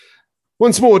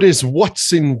Once more, it is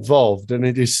What's Involved, and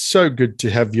it is so good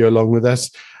to have you along with us.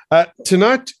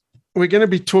 Tonight, we're going to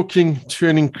be talking to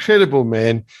an incredible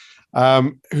man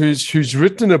who's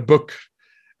written a book.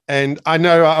 And I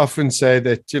know I often say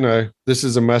that, this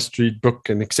is a must-read book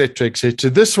and et cetera, et cetera.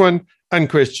 This one,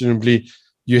 unquestionably,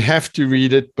 you have to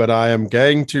read it, but I am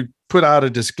going to put out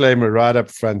a disclaimer right up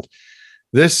front.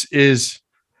 This is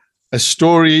a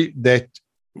story that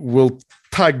will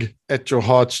tug at your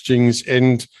heartstrings,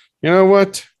 and you know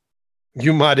what?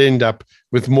 You might end up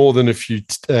with more than a few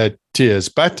tears,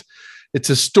 but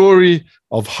it's a story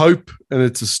of hope and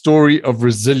it's a story of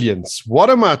resilience.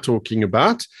 What am I talking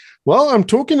about? Well, I'm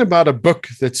talking about a book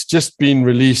that's just been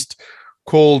released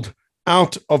called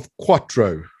Out of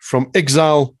Quatro, From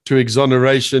Exile to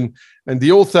Exoneration. And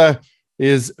the author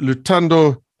is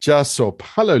Luthando Jessop.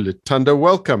 Hello, Luthando.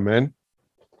 Welcome, man.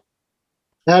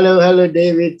 Hello,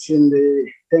 David. And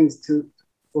thanks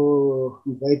for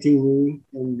inviting me.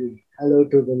 And hello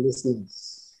to the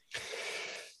listeners.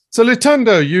 So,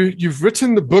 Luthando, you've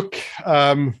written the book,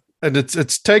 and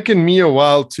it's taken me a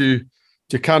while to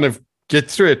kind of get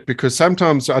through it, because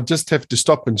sometimes I just have to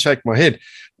stop and shake my head.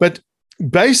 But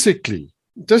basically,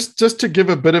 just to give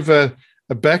a bit of a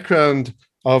background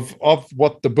of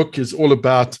what the book is all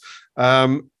about,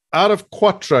 Out of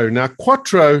Quatro. Now,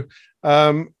 Quatro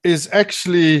is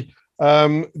actually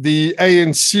the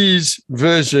ANC's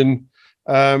version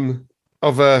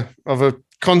of a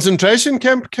concentration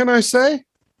camp, can I say?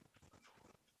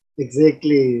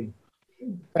 Exactly.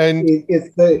 And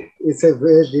it's an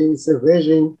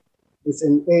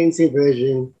ANC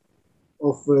version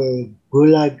of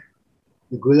Gulag,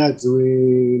 the Gulags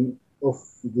of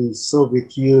the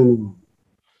Soviet Union.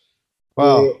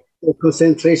 Wow. The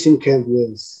concentration camp,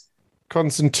 yes.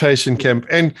 Concentration camp.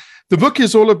 And the book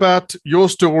is all about your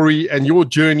story and your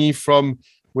journey from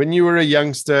when you were a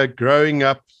youngster, growing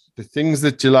up, the things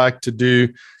that you like to do,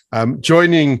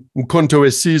 joining Umkhonto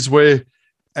weSizwe,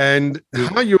 and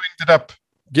how you ended up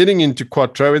getting into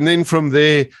Quatro, and then from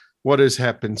there, what has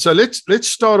happened. So let's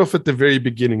start off at the very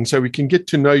beginning so we can get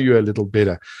to know you a little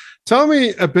better. Tell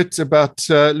me a bit about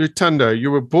Luthando.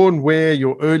 You were born where,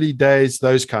 your early days,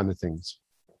 those kind of things.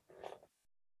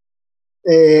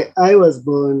 I was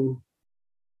born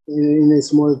in a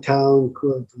small town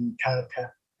called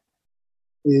Mthatha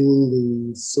in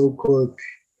the so-called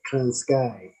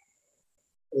Transkei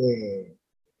in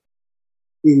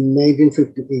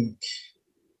 1958.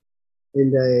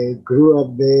 And I grew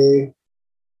up there,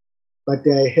 but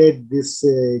I had this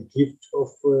gift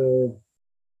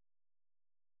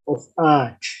of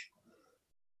art.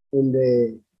 And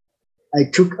I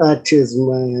took art as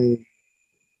I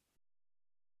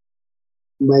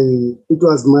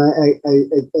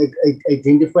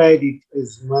identified it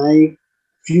as my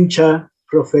future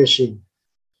profession.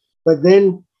 But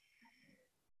then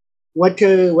what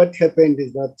happened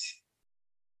is that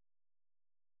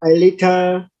I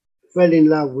later fell in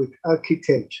love with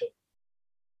architecture.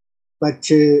 But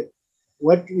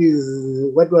what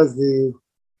was the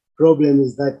problem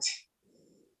is that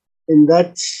in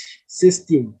that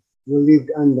system we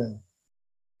lived under,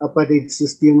 apartheid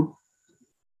system,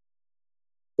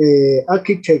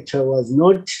 architecture was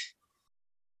not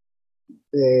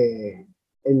a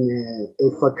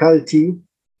faculty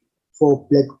for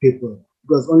Black people. It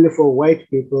was only for white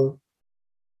people.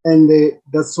 And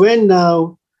that's when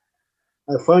now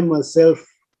I found myself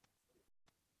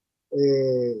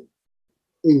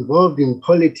involved in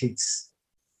politics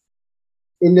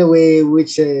in a way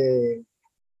which I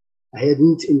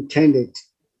hadn't intended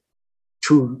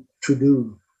to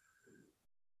do.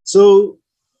 So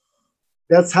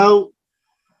that's how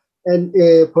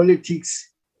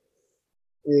politics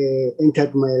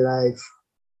entered my life.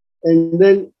 And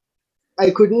then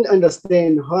I couldn't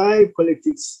understand why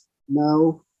politics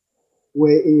now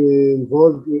were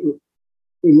involved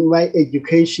in my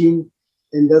education,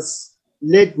 and that's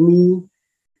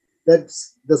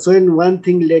when one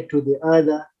thing led to the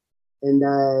other, and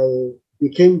I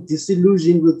became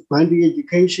disillusioned with primary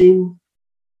education,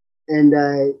 and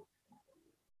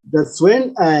that's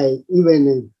when I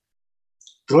even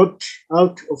dropped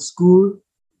out of school.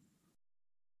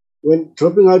 When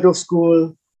dropping out of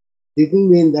school didn't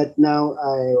mean that now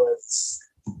I was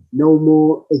no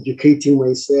more educating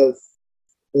myself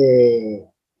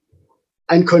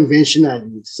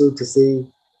unconventionally, so to say.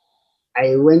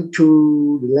 I went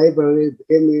to the library,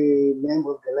 became a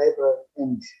member of the library,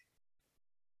 and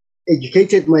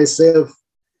educated myself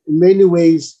in many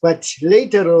ways. But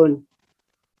later on,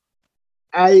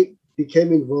 I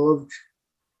became involved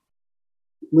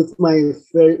with my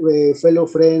fellow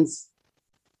friends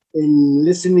in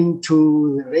listening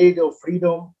to the Radio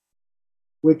Freedom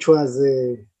which was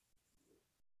at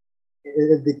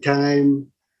the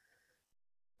time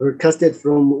broadcasted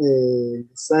from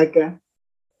Lusaka.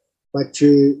 But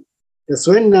that's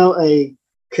when now I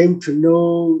came to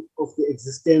know of the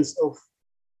existence of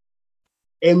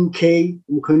MK,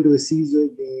 Mkhonto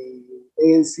Wesizwe, the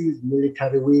ANC's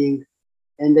military wing,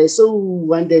 and I so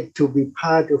wanted to be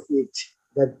part of it.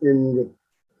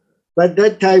 But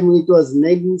that time, it was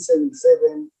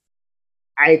 1977,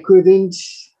 I couldn't,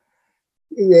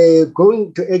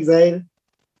 going to exile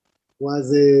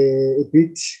was a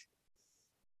bit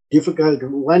difficult.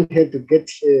 One had to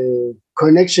get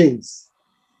connections.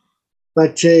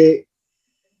 But it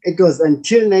was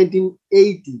until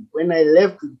 1980 when I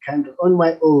left the country on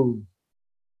my own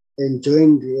and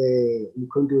joined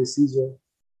Mkhonto Wesizwe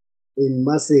in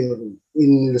Maseru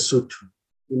in Lesotho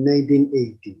in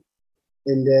 1980.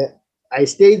 And I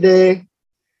stayed there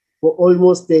for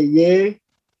almost a year.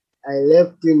 I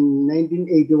left in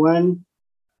 1981,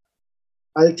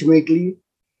 ultimately,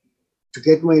 to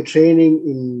get my training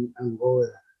in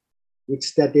Angola, which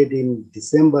started in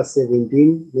December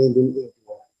 17, 1981.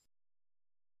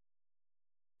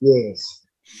 Yes.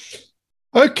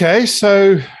 Okay,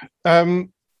 so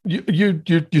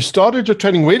you started your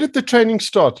training. Where did the training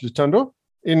start, Luthando?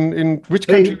 In which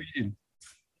country were you in?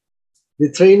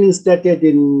 The training started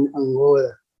in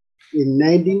Angola in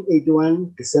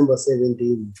 1981, December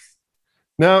 17.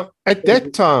 Now, at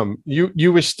that time,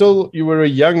 you were a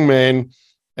young man,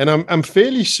 and I'm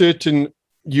fairly certain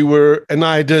you were an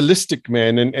idealistic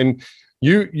man, and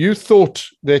you thought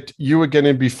that you were going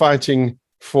to be fighting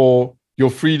for your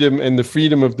freedom and the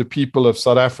freedom of the people of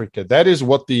South Africa. That is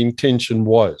what the intention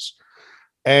was.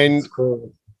 And,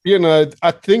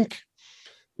 I think,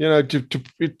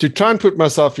 to try and put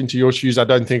myself into your shoes, I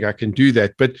don't think I can do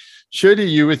that. But surely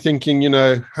you were thinking,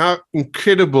 how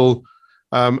incredible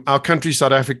our country,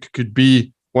 South Africa, could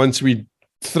be once we'd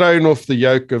thrown off the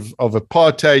yoke of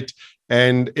apartheid,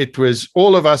 and it was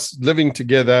all of us living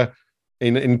together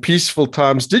in peaceful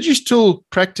times. Did you still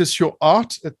practice your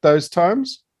art at those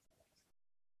times?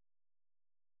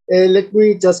 Let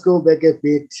me just go back a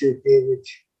bit, David.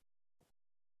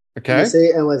 Okay. You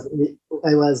say I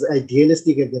was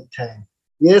idealistic at that time.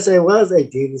 Yes, I was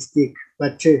idealistic,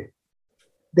 but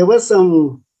there were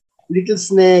some little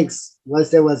snags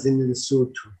whilst I was in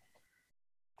Lesotho.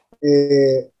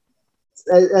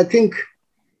 I think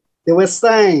there were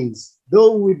signs,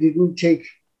 though we didn't take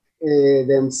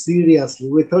them seriously.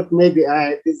 We thought maybe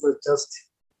these were just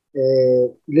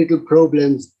little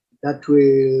problems that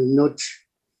will not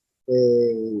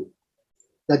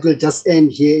that will just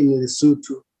end here in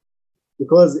Lesotho.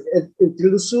 Because in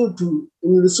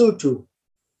Lesotho,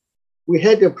 we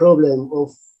had a problem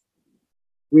of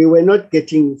we were not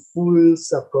getting full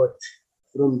support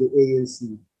from the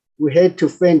ANC. We had to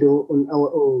fend on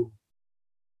our own.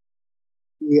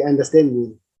 You understand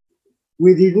me?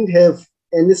 We didn't have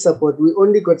any support. We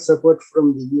only got support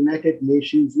from the United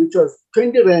Nations, which was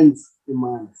 20 rands a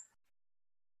month.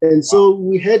 And so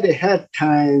we had a hard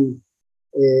time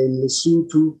in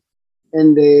Lesotho.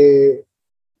 And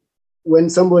when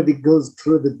somebody goes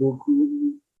through the book,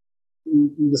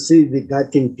 you see the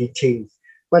gutting details.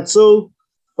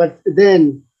 But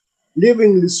then,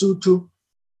 leaving Lesotho,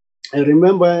 I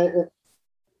remember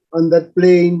on that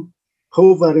plane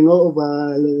hovering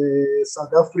over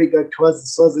South Africa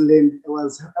towards Swaziland. I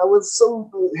was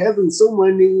having so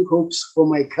many hopes for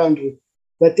my country.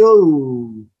 But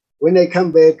when I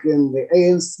come back and the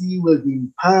ANC will be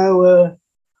in power,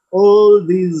 all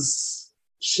these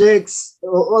sheikhs,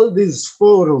 all these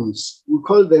forums, we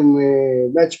call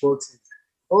them matchboxes.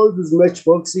 All these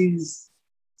matchboxes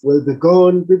will be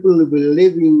gone. People will be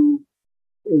living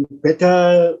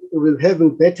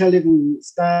having better living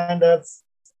standards.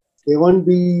 There won't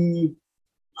be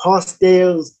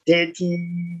hostels,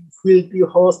 dirty, filthy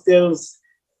hostels.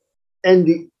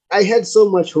 And I had so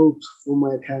much hope for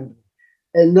my country.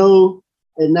 And now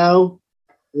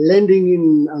landing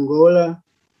in Angola,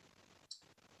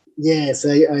 yes,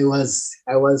 I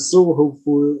was so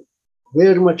hopeful,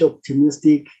 very much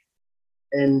optimistic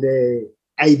and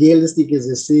idealistic, as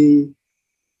I say,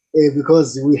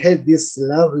 because we had this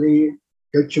lovely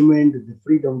document, the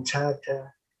Freedom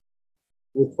Charter,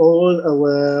 with all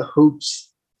our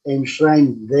hopes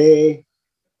enshrined there.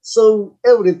 So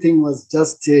everything was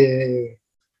just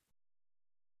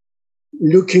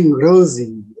looking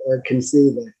rosy, I can say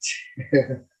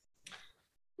that.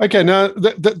 Okay, now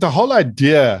the whole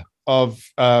idea of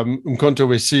Mkhonto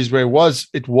Wesizwe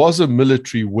was a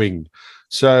military wing.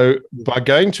 So by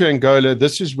going to Angola,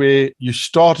 this is where you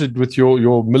started with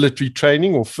your military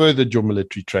training or furthered your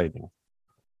military training.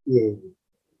 Yeah.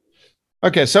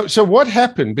 Okay, so what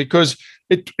happened? Because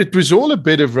it was all a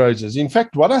bed of roses. In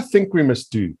fact, what I think we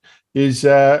must do is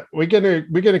we're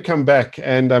gonna come back,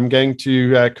 and I'm going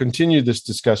to continue this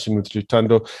discussion with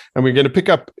Lutando, and we're going to pick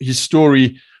up his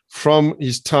story from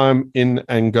his time in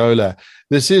Angola.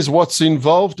 This is What's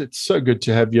Involved. It's so good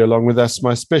to have you along with us.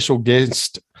 My special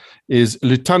guest is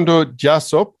Lutando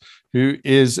Jessop, who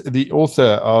is the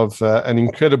author of an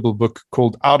incredible book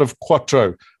called Out of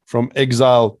Quatro: From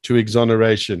Exile to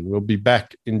Exoneration. We'll be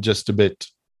back in just a bit.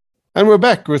 And we're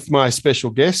back with my special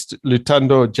guest,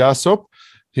 Lutando Jessop,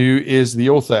 who is the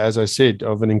author, as I said,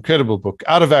 of an incredible book,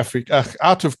 Out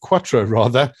of Quatro,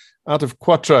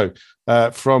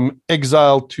 From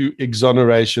Exile to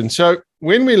Exoneration. So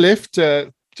when we left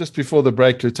just before the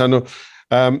break, Lutando,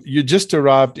 you just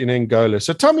arrived in Angola.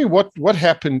 So tell me what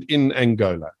happened in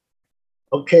Angola.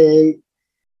 Okay,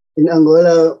 in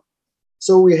Angola,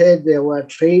 so we had our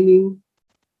training,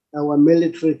 our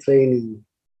military training.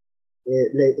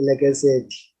 Like I said,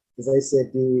 as I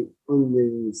said, on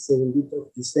the 17th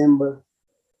of December,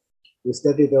 we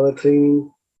started our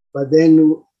training. But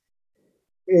then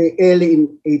early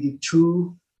in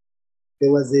 82,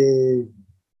 there was a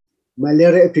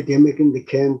malaria epidemic in the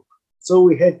camp. So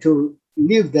we had to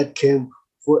leave that camp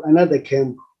for another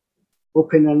camp,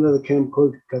 open another camp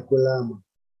called Kakulama.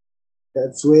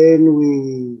 That's when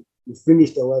we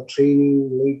finished our training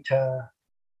later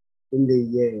in the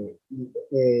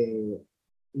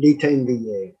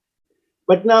year.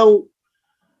 But now,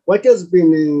 what has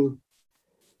been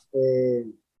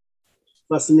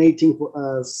fascinating for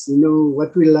us,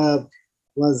 what we loved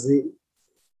was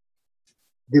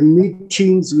the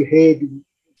meetings we had,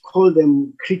 call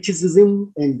them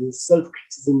criticism and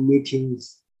self-criticism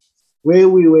meetings, where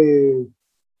we were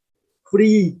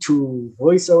free to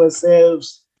voice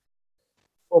ourselves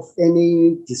of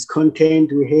any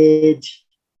discontent we had.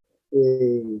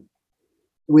 It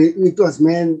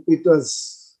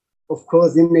was, of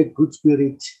course, in a good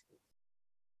spirit.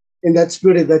 In that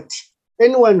spirit that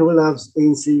anyone who loves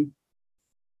ANC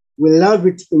will love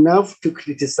it enough to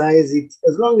criticize it,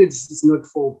 as long as it's not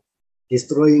for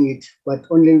destroying it, but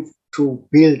only to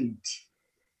build it.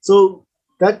 So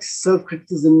that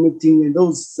self-criticism meeting and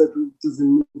those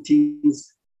self-criticism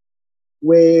meetings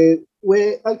were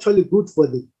actually good for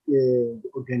the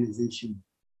organization.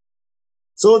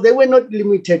 So they were not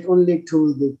limited only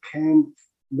to the camp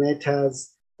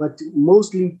matters, but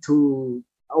mostly to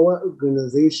our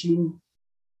organization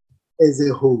as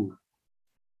a whole.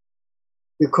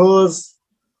 Because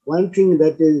one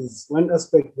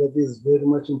aspect that is very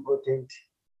much important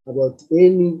about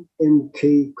any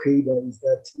MK cadre is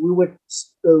that we were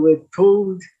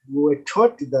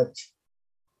taught that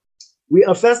we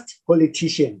are first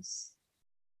politicians.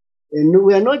 And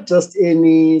we are not just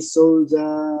any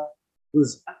soldier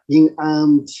who's being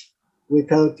armed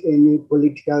without any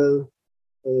political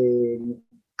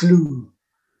clue.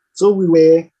 So we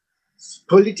were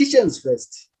politicians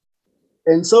first.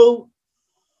 And so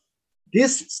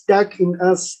this stuck in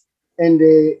us. And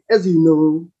as you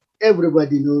know,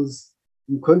 everybody knows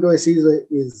Mkondo Sizwe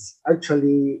is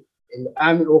actually an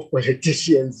army of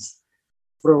politicians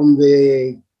from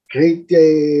the great,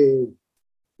 the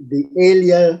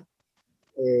earlier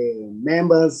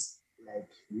members like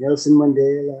Nelson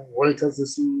Mandela, Walter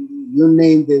Sisulu, you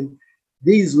name them.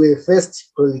 These were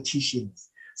first politicians.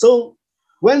 So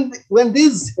when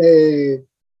these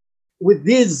with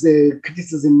these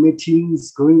criticism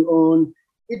meetings going on,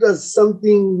 it was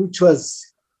something which was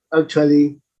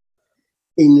actually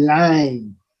in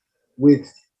line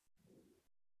with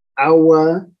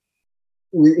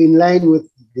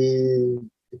the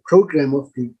program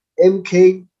of the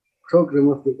MK program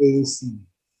of the ANC.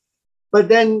 But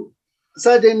then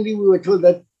suddenly we were told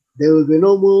that there will be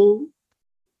no more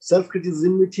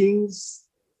self-criticism meetings.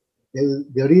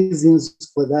 The reasons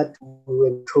for that we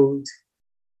were told.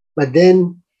 But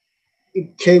then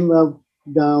it came up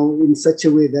down in such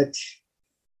a way that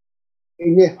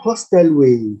in a hostile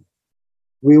way,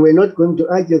 we were not going to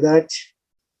argue that,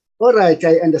 all right,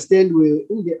 I understand we're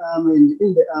in the army, and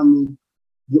in the army,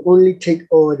 you only take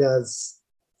orders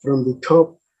from the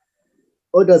top.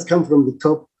 Orders come from the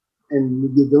top,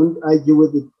 and you don't argue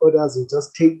with the orders, you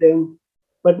just take them.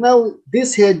 But now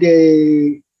this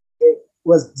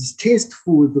was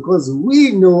distasteful because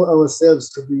we know ourselves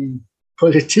to be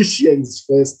politicians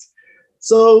first.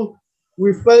 So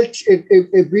we felt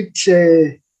a bit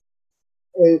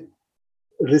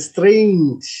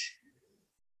restrained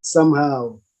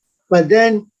somehow. But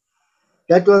then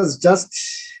that was just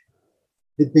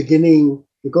the beginning,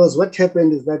 because what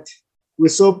happened is that we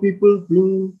saw people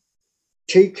being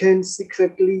taken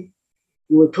secretly.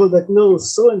 We were told that no,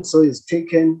 so-and-so is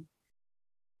taken.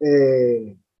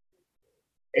 and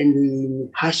we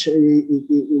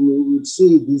would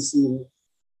say this in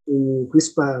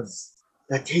whispers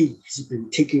that, hey, he's been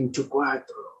taken to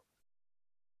Quattro.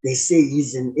 They say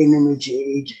he's an energy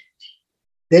agent.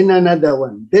 Then another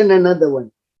one, then another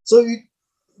one. So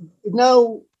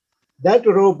now that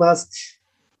robust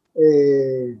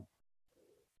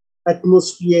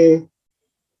atmosphere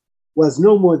was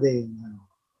no more there now.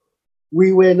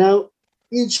 We were now,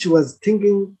 each was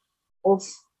thinking of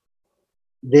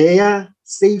their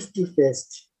safety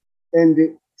first.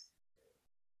 And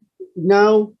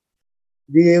now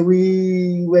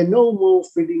we were no more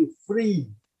feeling free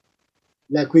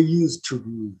like we used to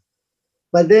be.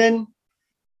 But then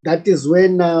that is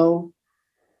when now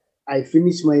I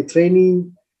finished my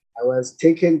training. I was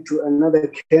taken to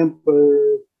another camp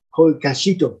called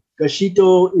Kashito.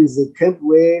 Kashito is a camp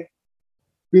where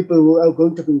people who are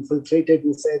going to be infiltrated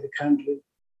inside the country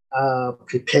are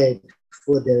prepared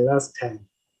for the last time.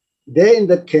 There in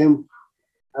that camp,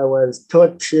 I was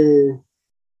taught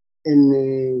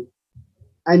an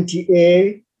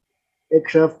anti-air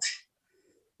aircraft,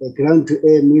 a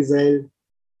ground-to-air missile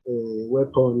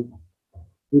weapon,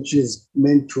 which is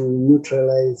meant to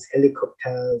neutralize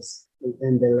helicopters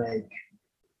and the like.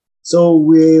 So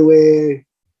we were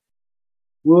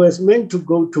meant to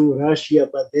go to Russia,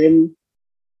 but then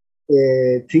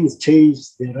things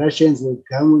changed. The Russians were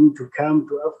coming to come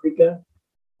to Africa,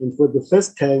 and for the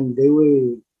first time,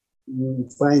 you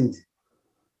find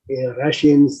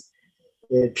Russians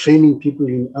training people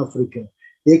in Africa.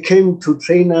 They came to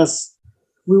train us.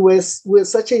 We were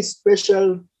such a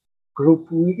special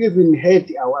group. We even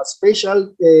had our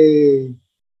special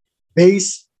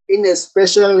base in a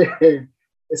special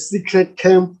a secret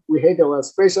camp. We had our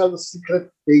special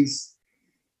secret base.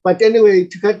 But anyway,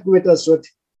 to cut matters short,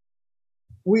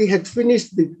 we had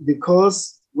finished the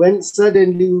course when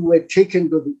suddenly we were taken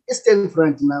to the Eastern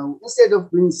Front now. Instead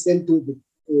of being sent to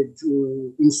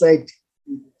inside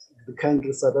the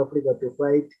country, South Africa, to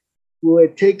fight, we were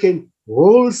taken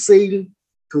wholesale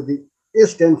to the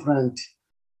Eastern Front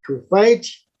to fight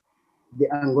the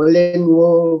Angolan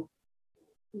War.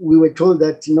 We were told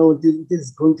that, this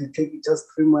is going to take just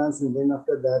 3 months, and then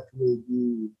after that,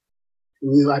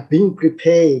 we are being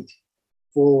prepared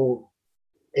for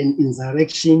an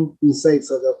insurrection inside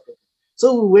South Africa.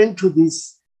 So we went to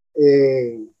this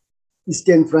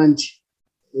Eastern Front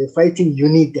fighting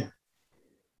UNITA.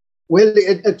 Well,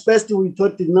 at first we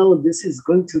thought, this is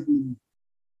going to be,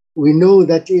 we know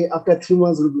that after 3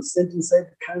 months we'll be sent inside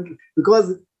the country,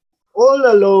 because all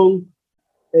along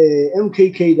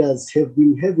MK cadres have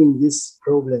been having this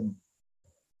problem.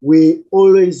 We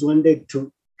always wanted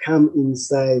to come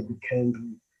inside the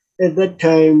country. At that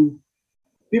time,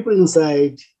 people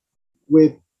inside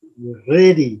were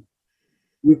ready.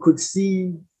 We could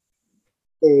see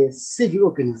civic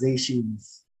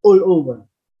organizations all over.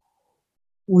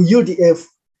 UDF,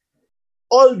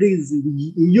 all these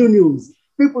unions,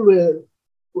 people were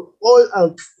all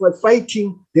out for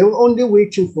fighting. They were only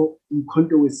waiting for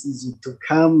Mkhonto weSizwe to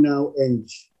come now and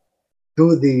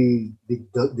do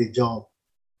the job.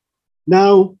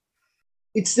 Now,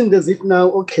 it seemed as if now,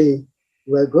 okay,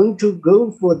 we're going to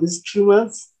go for these 3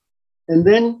 months, and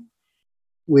then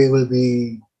we will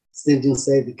be sent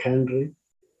inside the country.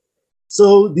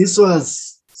 So this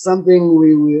was something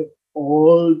we were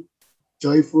all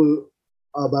joyful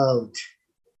about.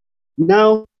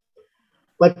 Now,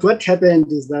 but what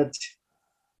happened is that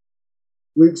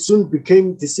we soon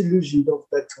became disillusioned of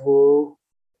that war,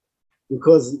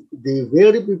 because the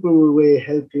very people we were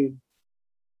helping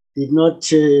did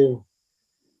not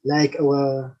like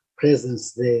our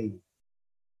presence there.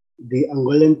 The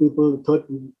Angolan people thought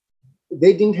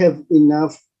they didn't have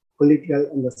enough political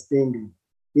understanding.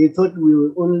 They thought we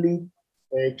were only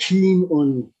keen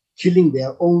on killing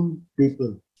their own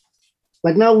people.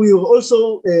 But now we were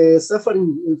also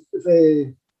suffering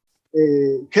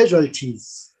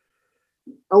casualties.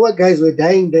 Our guys were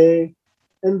dying there.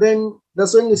 And then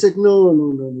that's when we said, no,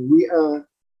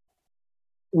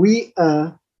 we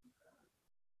are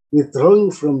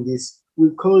withdrawing from this. We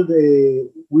told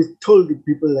the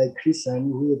people like Chris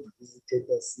Hani, who had visited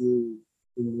us in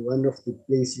one of the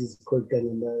places called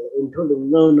Kananda, and told them,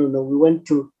 no, we went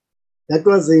to, that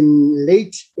was in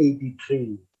late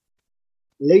 83.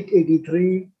 Late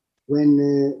 83,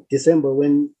 when December,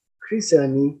 when Chris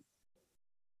Hani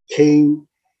came,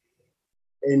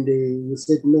 and we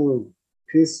said, no,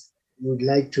 Chris would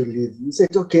like to leave. He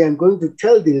said, okay, I'm going to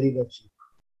tell the leadership.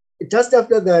 Just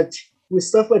after that, we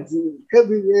suffered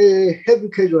heavy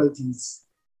casualties.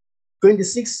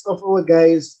 26 of our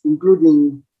guys,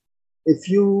 including a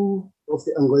few of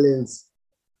the Angolans,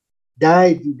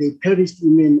 died, they perished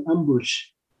in an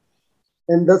ambush.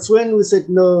 And that's when we said,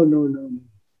 no, no, no, no.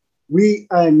 We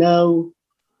are now,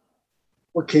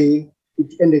 okay,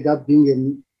 it ended up being a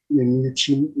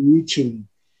mutiny.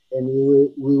 And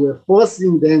we were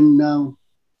forcing them now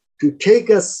to take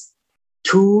us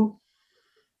to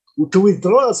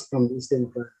withdraw us from the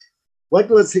Eastern Front. What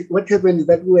happened is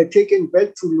that we were taken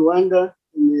back to Luanda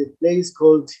in a place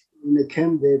called, in a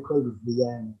camp there called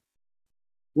Viana.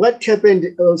 What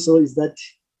happened also is that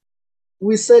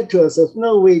we said to ourselves,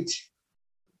 no, wait,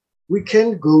 we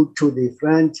can go to the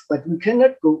front, but we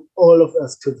cannot go all of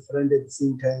us to the front at the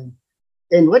same time.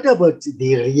 And what about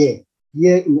the rear,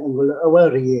 here in Angola,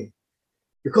 our rear?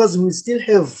 Because we still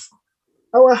have,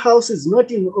 our house is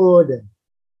not in order.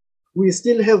 We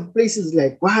still have places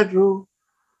like Quadro.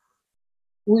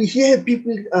 We hear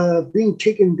people being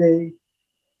taken there,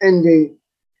 and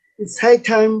it's high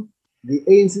time the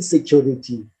ANC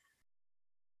security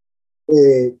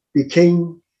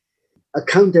became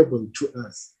accountable to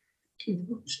us.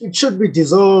 It should be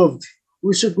dissolved.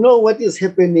 We should know what is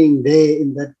happening there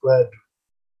in that Quadro.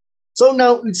 So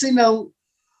now, you see now,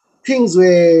 things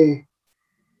were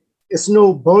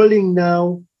snowballing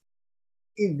now.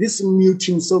 This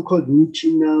mutiny, so-called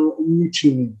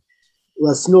mutiny,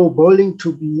 was snowballing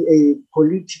to be a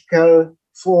political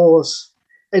force.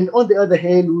 And on the other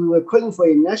hand, we were calling for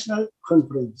a national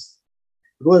conference.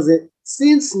 It was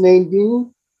since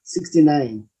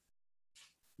 1969,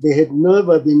 there had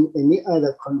never been any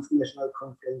other national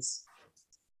conference,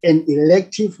 an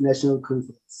elective national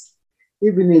conference.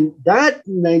 Even in that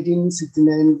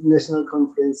 1969 national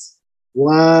conference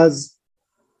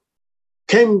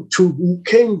came to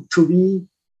be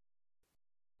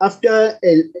after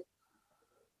a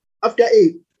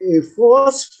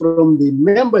force from the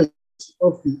members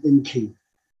of the MK.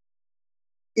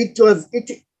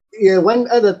 One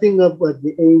other thing about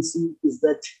the ANC is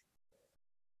that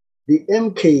the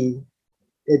MK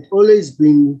had always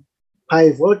been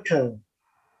pivotal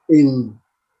in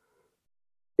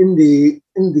the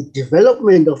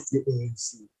development of the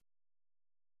ANC,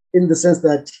 in the sense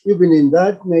that even in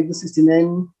that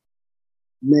 1969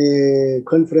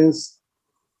 conference,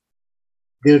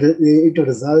 it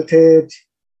resulted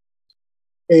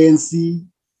ANC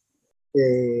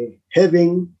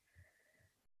having,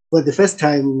 for the first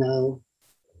time now,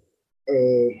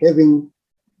 having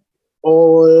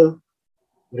all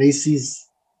races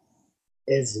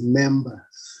as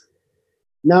members.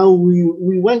 Now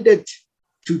we wanted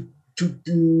to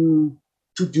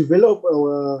develop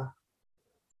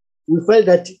we felt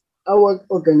that our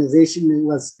organization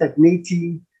was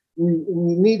stagnating.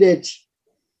 We needed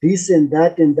this and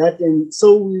that and that. And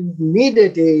so we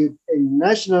needed a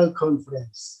national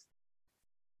conference,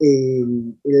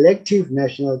 an elective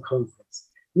national conference.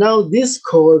 Now this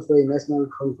call for a national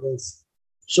conference,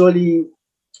 surely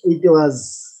it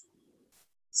was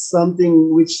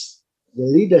something which the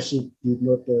leadership did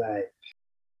not like.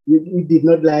 We did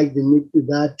not like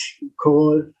that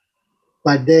call,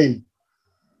 but then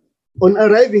on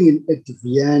arriving at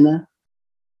Vienna,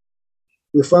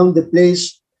 we found the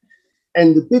place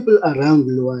and the people around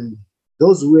Luanda,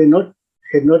 those who had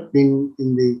not been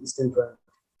in the Eastern Front,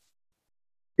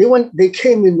 they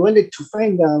came and wanted to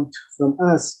find out from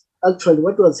us actually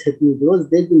what was happening, because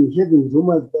they've been hearing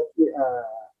rumors that we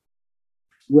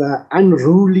were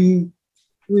unruly.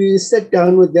 We sat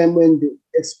down with them and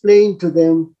explained to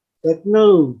them that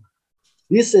no,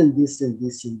 this and this and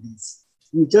this and this.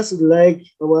 We just would like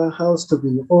our house to be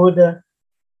in order,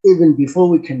 even before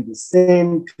we can be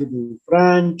sent to the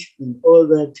front and all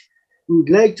that. We would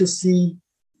like to see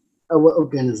our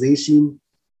organization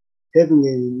having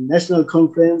a national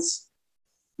conference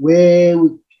where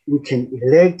we can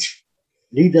elect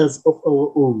leaders of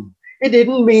our own. It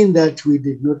didn't mean that we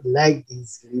did not like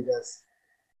these leaders,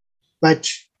 but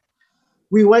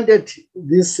we wanted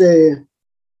this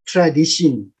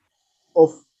tradition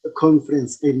of a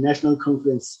conference, a national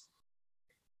conference,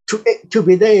 to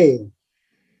be there,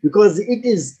 because it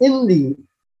was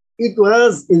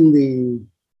in the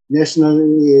national,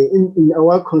 in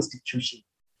our constitution.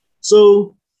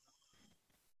 So,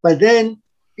 but then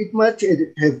it might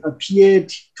have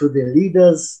appeared to the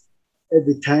leaders at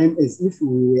the time as if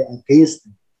we were against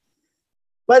them.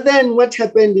 But then what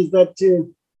happened is that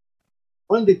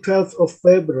on the 12th of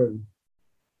February,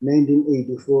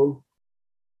 1984,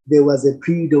 there was a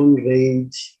pre-dawn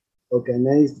raid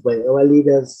organized by our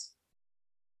leaders,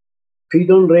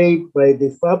 pre-dawn raid by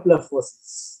the FAPLA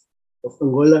forces of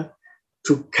Angola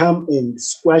to come and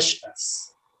squash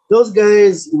us. Those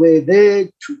guys were there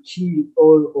to kill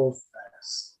all of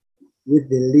us with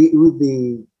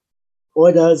the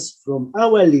orders from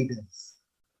our leaders.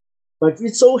 But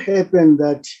it so happened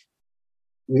that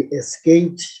we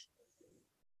escaped.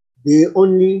 They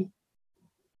only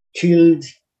killed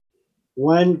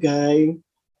one guy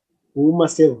who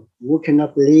must have woken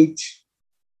up late,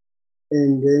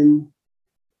 and then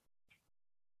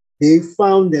they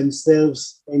found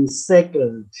themselves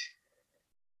encircled.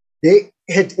 They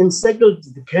had encircled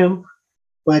the camp,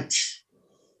 but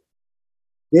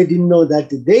they didn't know that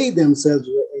they themselves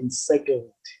were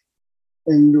encircled.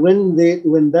 And when they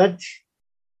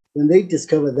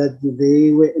discovered that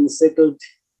they were encircled,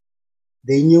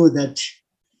 they knew that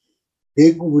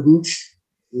they wouldn't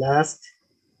last.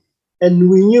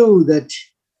 And we knew that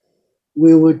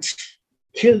we would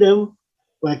kill them,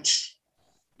 but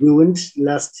we wouldn't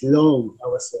last long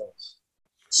ourselves.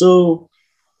 So,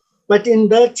 but in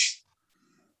that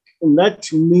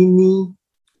mini,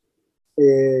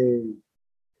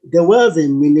 there was a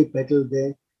mini battle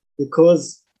there,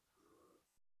 because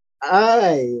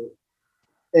I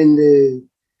and a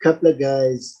couple of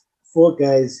guys, 4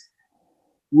 guys,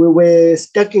 we were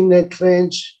stuck in a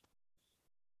trench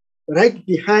right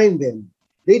behind them.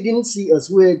 They didn't see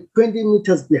us. We were 20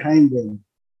 meters behind them.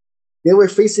 They were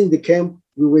facing the camp.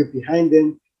 We were behind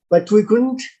them, but we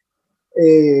couldn't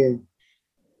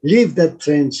leave that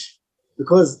trench,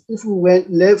 because if we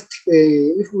if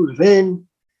we ran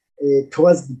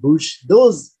towards the bush,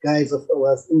 those guys of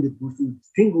ours in the bush would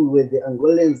think we were the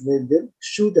Angolans, they'd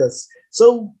shoot us.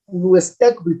 So we were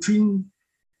stuck between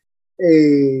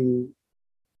the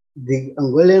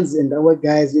Angolans and our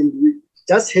guys, and we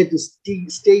just had to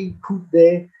stay put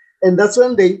there. And that's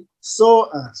when they saw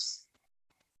us,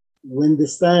 when the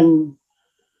sun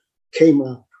came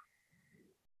up.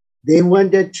 They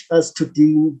wanted us to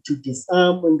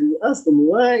disarm, and we asked them,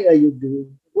 why do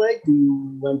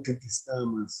you want to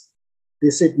disarm us? They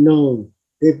said, no,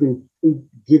 they've been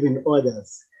given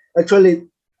orders. Actually,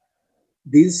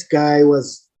 this guy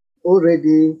was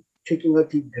already taking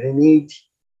out a grenade.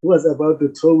 He was about to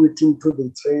throw it into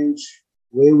the trench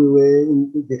where we were,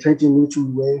 in the trench in which we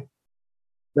were.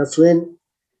 That's when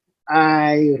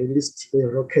I released a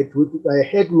rocket. I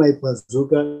had my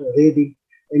bazooka ready,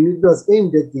 and it was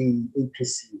aimed at the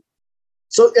APC.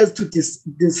 So as to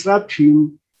disrupt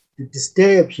him, to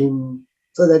disturb him,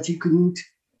 so that he couldn't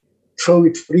throw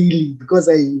it freely, because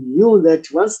I knew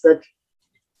that once that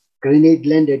grenade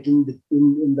landed in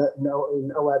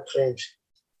our trench,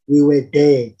 we were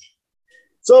dead.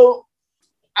 So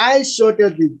I shot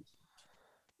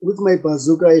with my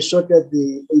bazooka, I shot at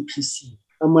the APC,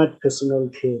 Armored Personnel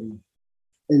Carrier.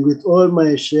 And with all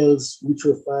my shells, which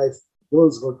were 5,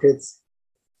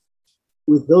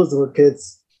 with those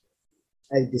rockets,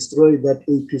 I destroyed that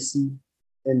APC,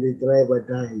 and the driver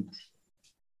died.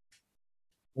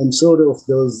 I'm sorry of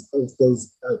those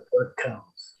outcomes.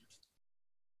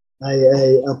 I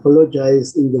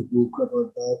apologize in the book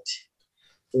about that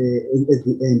at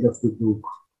the end of the book.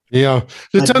 Yeah.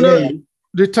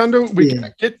 Luthando, we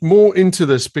can get more into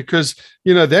this, because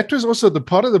that was also the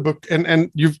part of the book,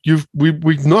 and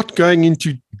we're not going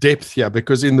into depth here,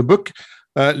 because in the book,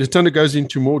 Luthando goes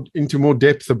into more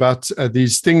depth about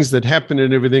these things that happen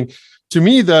and everything. To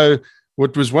me, though,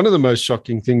 what was one of the most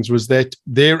shocking things was that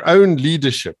their own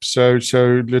leadership. So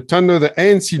Luthando, the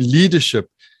ANC leadership,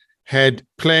 had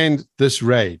planned this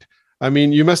raid. I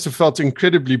mean, you must have felt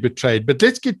incredibly betrayed. But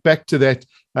let's get back to that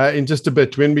in just a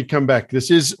bit when we come back. This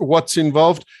is What's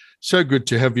Involved. So good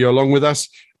to have you along with us.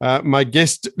 My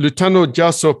guest, Luthando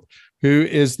Jessop, who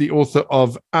is the author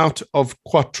of Out of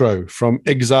Quatro, From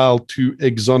Exile to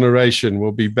Exoneration.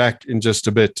 We'll be back in just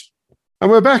a bit.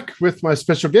 And we're back with my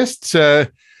special guest,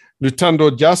 Luthando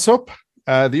Jessop,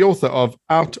 the author of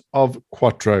Out of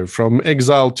Quatro, From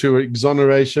Exile to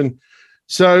Exoneration.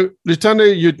 So, Luthando,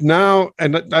 you'd now,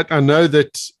 and I know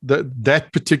that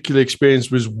particular experience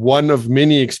was one of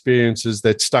many experiences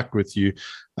that stuck with you,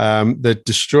 the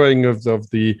destroying of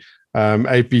the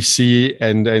APC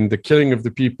and the killing of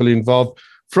the people involved.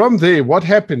 From there, what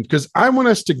happened? Because I want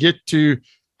us to get to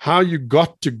how you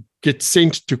got to get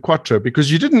sent to Quatro, because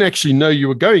you didn't actually know you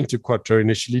were going to Quatro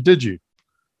initially, did you?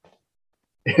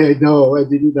 No, I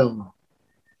didn't know.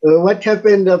 What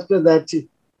happened after that?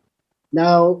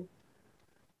 Now,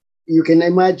 you can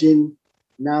imagine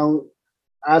now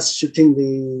us shooting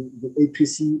the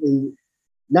APC. And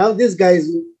now these guys,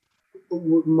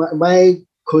 my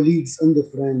colleagues on the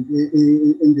front,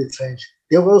 in the trench,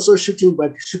 they were also shooting,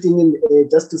 but shooting in the air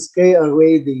just to scare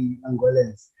away the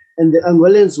Angolans. And the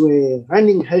Angolans were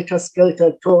running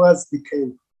helter-skelter towards the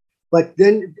camp. But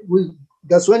then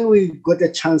that's when we got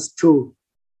a chance to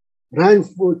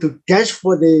dash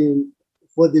for the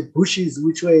bushes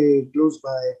which were close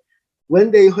by.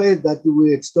 When they heard that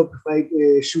we had stopped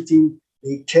shooting,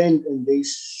 they turned and they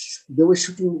were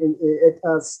shooting at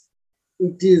us.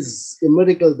 It is a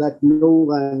miracle that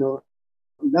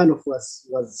none of us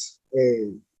was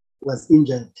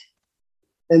injured.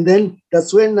 And then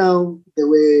that's when now there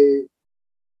were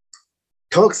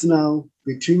talks now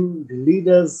between the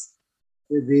leaders,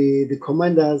 the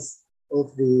commanders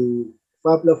of the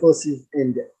Fabula forces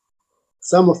and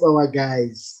some of our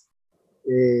guys.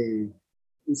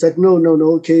 He said, no,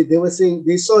 okay. They were saying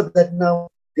they saw that now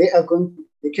they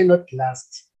cannot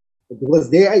last because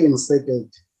they are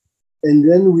encircled. And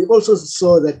then we also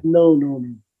saw that no,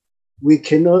 we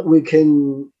can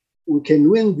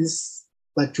win this,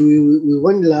 but we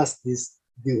won't last this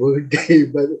the whole day.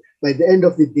 But by the end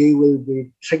of the day, we'll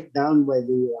be tracked down by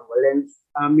the Angolan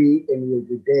army and we'll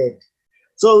be dead.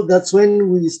 So that's when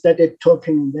we started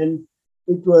talking. And then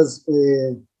it was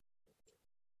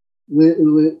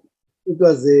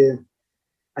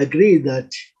agreed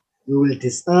that we will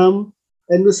disarm,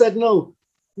 and we said no.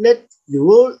 Let the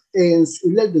whole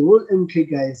MK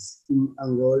guys in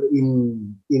Angola,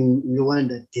 in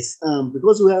Rwanda, disarm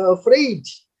because we are afraid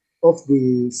of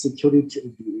the security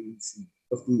of the ANC,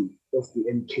 of the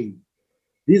MK.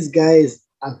 These guys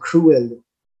are cruel.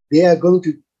 They are going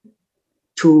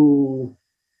to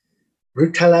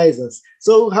brutalize us.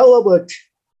 So how about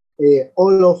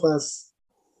all of us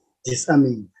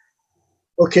disarming?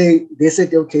 Okay, they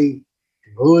said okay,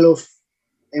 the whole of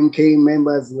MK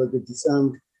members will be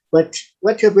disarmed. But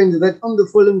what happened is that on the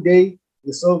following day,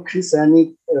 we saw Chris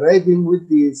Hani arriving with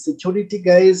the security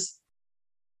guys.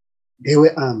 They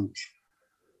were armed.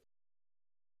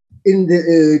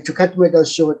 To cut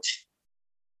matters short,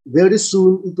 very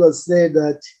soon it was said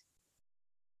that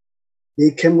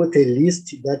they came with a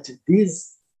list that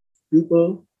these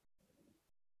people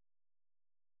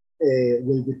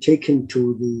will be taken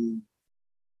to the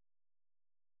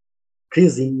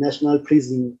prison, national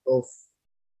prison of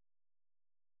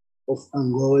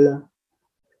Angola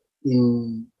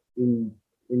in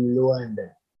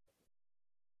Luanda.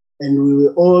 And we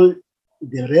were all,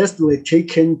 the rest were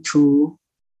taken to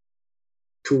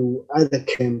other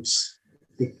camps,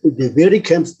 the very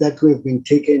camps that we have been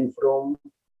taken from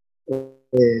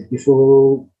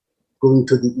before going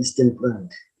to the Eastern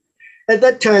Front. At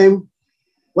that time,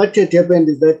 what had happened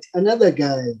is that another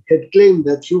guy had claimed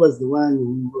that he was the one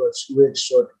who had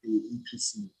shot the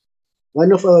APC.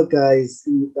 One of our guys,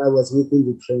 I was with in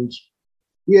the trench,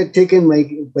 he had taken my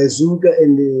bazooka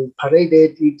and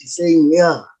paraded it, saying,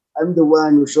 yeah, I'm the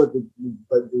one who shot the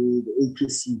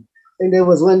APC. And I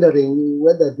was wondering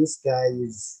whether this guy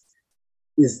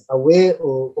is aware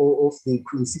of the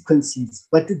consequences.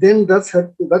 But then that's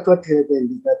what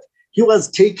happened, is that he was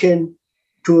taken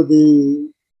to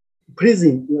the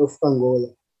prison of Angola.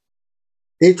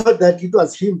 They thought that it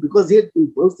was him because he had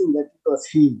been boasting that it was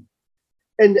him.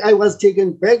 And I was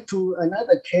taken back to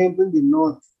another camp in the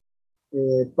north,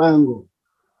 Pango.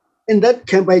 In that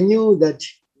camp, I knew that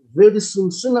very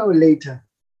soon, sooner or later,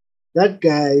 that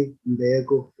guy,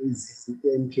 Mbego, is his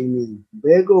MK name.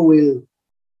 Mbego will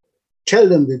tell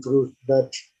them the truth,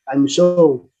 that I'm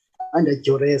sure under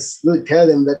duress, will tell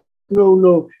them that,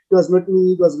 no, it was not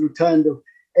me, it was Lutando.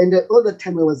 And all the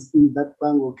time I was in that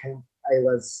Pango camp, I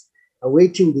was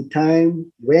awaiting the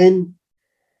time when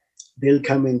they'll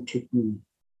come and take me.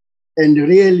 And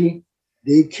really,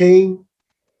 they came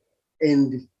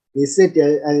and they said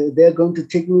they're going to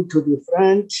take me to the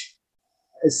front.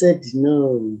 I said,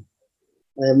 no,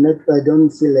 I don't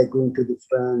feel like going to the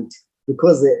front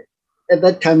because at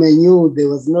that time I knew they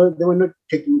were not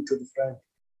taking me to the front.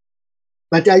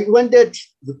 But I wanted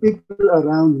the people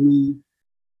around me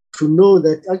to know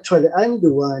that actually I'm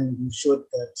the one who shot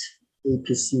that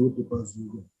APC with the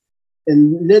bazooka.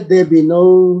 And let there be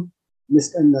no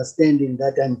misunderstanding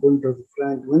that I'm going to the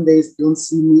front. When they don't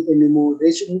see me anymore,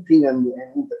 they shouldn't think I'm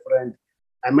in the front.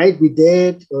 I might be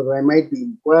dead or I might be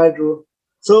in Quadro.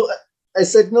 So I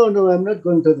said, no, I'm not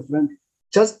going to the front.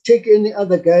 Just take any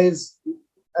other guys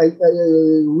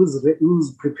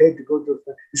who's prepared to go to the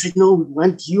front. They said, no, we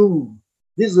want you.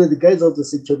 These were the guys of the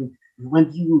security. We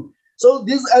want you. So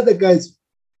these other guys,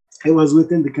 I was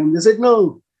within the camp. They said,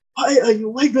 no,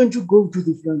 why don't you go to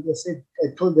the front?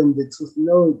 I told them the truth.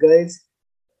 No, guys,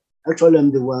 actually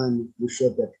I'm the one who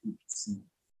shot that APC.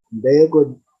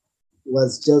 Mbego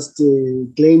was just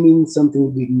claiming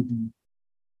something we didn't do.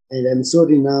 And I'm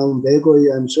sorry now,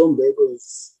 I'm sure Mbego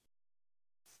is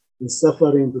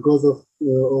suffering because of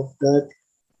that.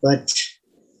 But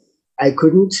I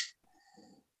couldn't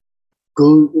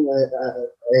go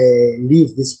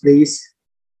leave this place.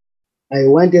 I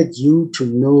wanted you to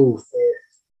know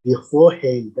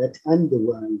beforehand that I'm the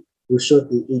one who shot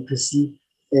the APC,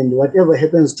 and whatever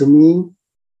happens to me,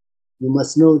 you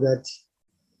must know that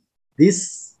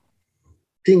this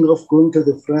thing of going to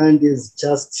the front is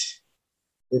just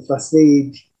a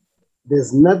facade.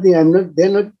 There's nothing, they're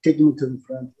not taking me to the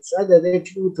front. It's either they're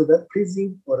taking me to that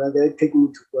prison or they're taking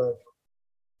me to Guard.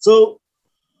 So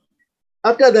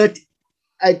after that,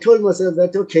 I told myself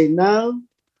that, okay, now,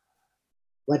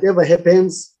 whatever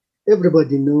happens,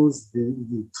 everybody knows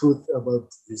the truth about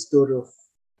the story of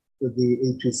the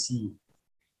APC.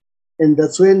 And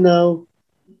that's when now,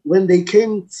 when they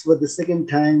came for the second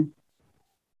time,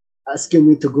 asking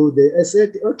me to go there, I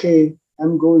said, okay,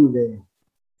 I'm going there.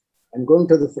 I'm going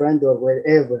to the front or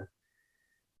wherever.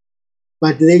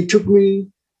 But they took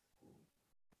me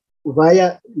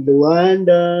via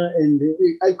Luanda, and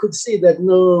I could see that,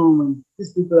 no,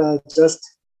 these people are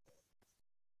just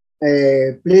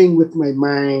playing with my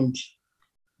mind.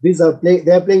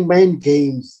 They're playing mind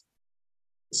games.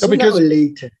 Sooner or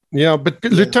later. Yeah, but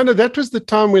Lutando, that was the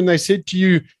time when they said to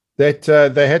you that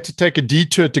they had to take a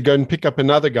detour to go and pick up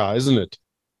another guy, isn't it?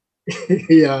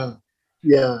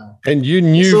 Yeah. And you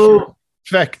knew for a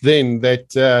fact then that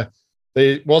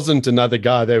there wasn't another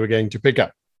guy they were going to pick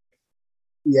up.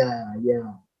 Yeah.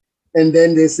 And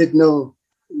then they said, no,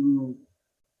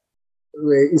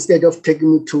 instead of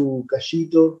taking me to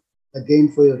Kashito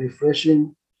again for a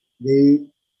refreshing,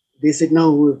 they said,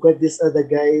 no, we've got this other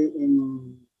guy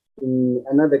in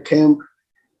another camp.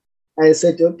 I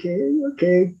said,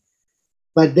 okay.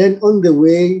 But then on the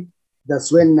way,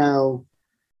 that's when now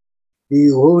the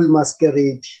whole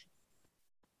masquerade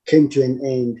came to an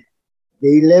end.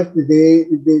 They left,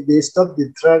 they stopped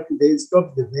the truck, they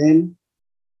stopped the van,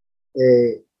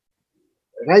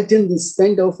 right in the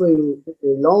center of a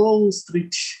long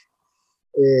street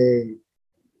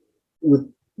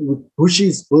with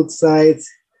bushes both sides.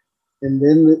 And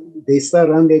then they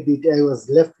surrounded it. I was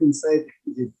left inside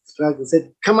the truck. They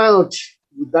said, come out,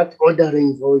 with that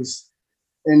ordering voice.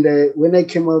 And when I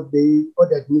came out, they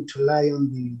ordered me to lie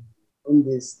on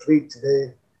the street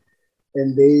there.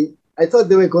 And I thought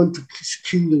they were going to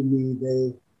kill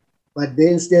me. But they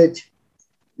instead,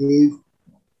 they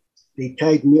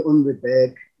tied me on the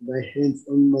back, my hands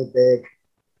on my back,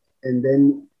 and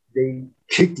then they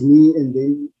kicked me and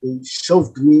then they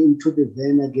shoved me into the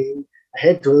van again. I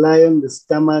had to lie on the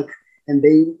stomach, and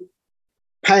they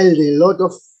piled a lot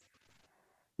of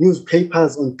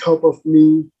newspapers on top of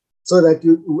me so that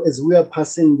as we are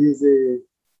passing these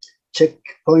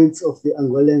checkpoints of the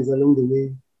Angolans along the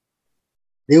way,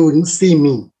 they wouldn't see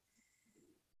me.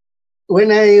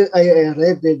 When I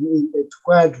arrived at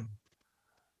Quadro,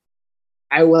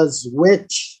 I was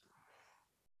wet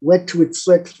with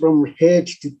sweat from head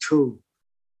to toe.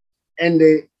 And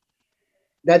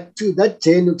that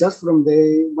journey, just from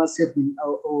there, must have been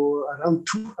around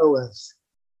 2 hours.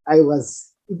 It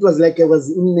was like I was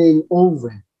in an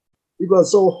oven. It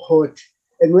was so hot.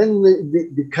 And when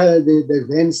the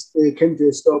vans came to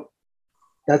a stop,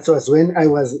 that was when I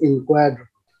was in Quadro.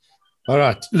 All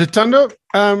right. Lutando,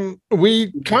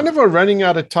 we kind of are running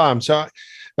out of time. So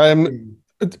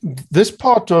this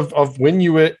part of when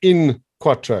you were in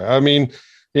Quatro, I mean,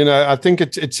 I think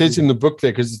it says in the book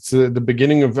there, because it's the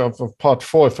beginning of part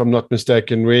 4, if I'm not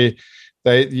mistaken, where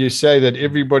you say that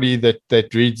everybody that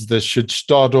reads this should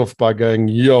start off by going,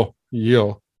 yo,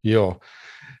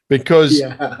 because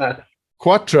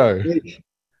Quatro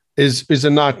is a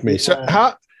nightmare. So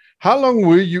how long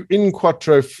were you in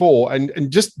Quatro for?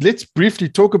 And just let's briefly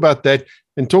talk about that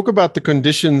and talk about the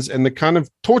conditions and the kind of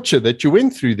torture that you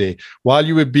went through there while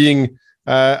you were being,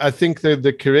 I think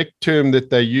the correct term that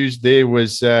they used there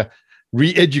was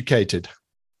re-educated.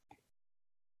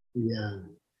 Yeah.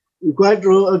 In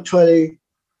Quadro, actually,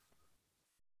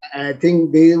 I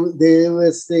think they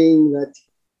were saying that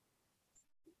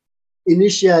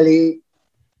initially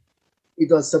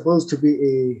it was supposed to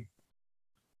be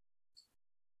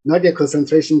not a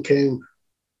concentration camp,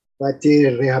 but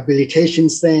a rehabilitation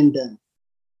center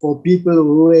for people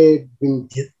who had been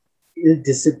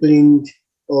ill-disciplined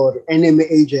or enemy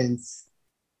agents.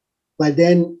 But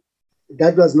then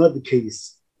that was not the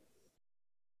case.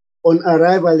 On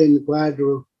arrival in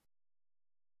Quadro,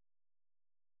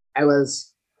 I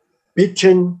was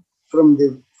beaten from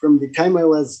the time I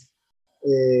was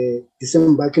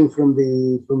disembarking from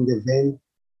the van,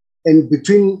 and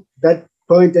between that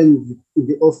point and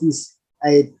the office, I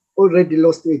had already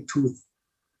lost a tooth,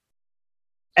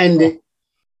 and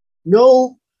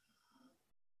no,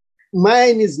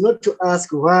 mine is not to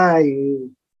ask why.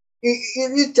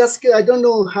 It just, I don't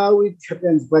know how it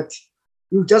happens, but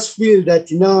you just feel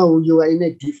that now you are in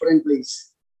a different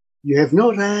place. You have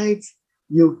no rights.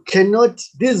 You cannot,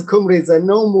 these comrades are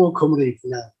no more comrades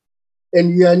now.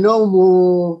 And you are no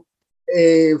more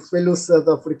a fellow South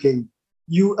African.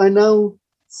 you are now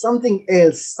something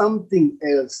else, something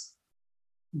else.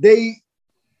 They,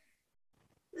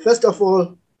 first of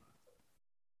all,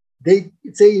 they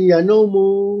say you are no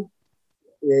more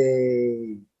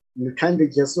Lutando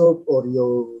Jasop or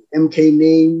your MK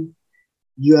name.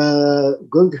 You are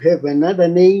going to have another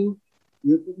name.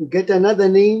 You get another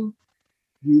name.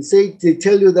 You say, they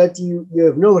tell you that you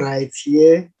have no rights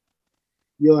here.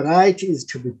 Your right is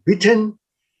to be beaten.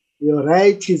 Your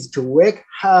right is to work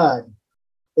hard.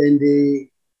 And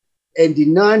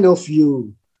none of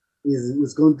you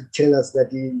is going to tell us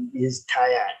that he is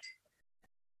tired.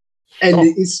 And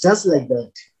it's just like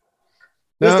that.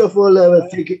 First of all, I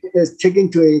was taken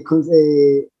to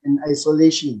an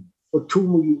isolation for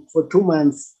 2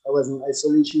 months. I was in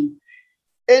isolation.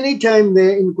 Anytime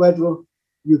there in Quadro,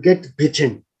 you get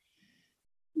beaten.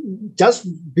 Just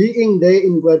being there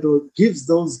in Quadro gives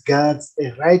those guards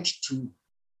a right to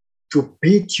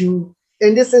beat you.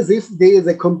 And it's as if there is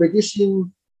a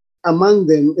competition among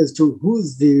them as to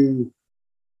who's the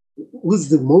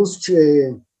most,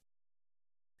 and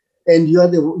you are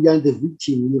the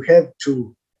victim. You have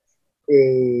to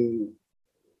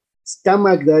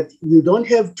stomach that. You don't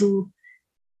have to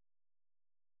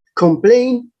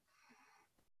complain,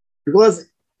 because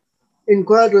in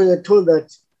Quadro you're told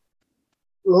that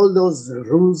all those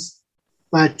rules,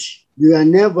 but you are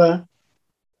never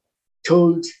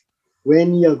told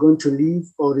when you are going to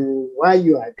leave or why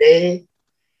you are there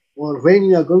or when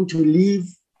you are going to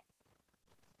leave.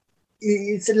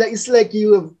 It's like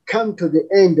you have come to the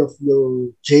end of your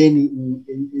journey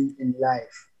in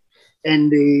life.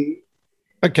 And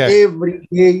every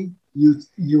day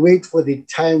you wait for the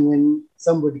time when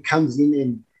somebody comes in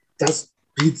and just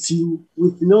beats you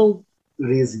with no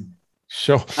reason.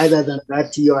 Sure. Other than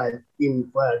that, you are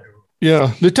in Quadro.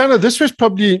 Yeah, Lutando, this was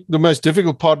probably the most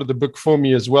difficult part of the book for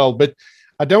me as well. But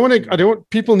I don't want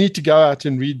people need to go out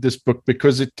and read this book,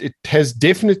 because it has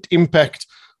definite impact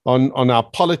on our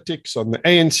politics, on the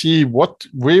ANC,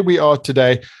 where we are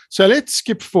today. So let's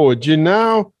skip forward. You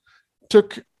now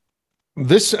took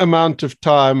this amount of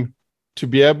time to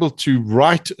be able to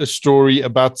write a story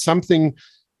about something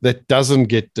that doesn't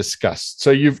get discussed.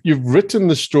 So you've written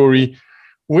the story.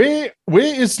 Where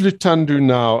is Lutando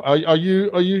now? Are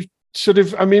you sort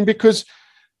of, I mean, because,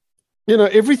 you know,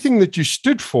 everything that you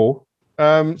stood for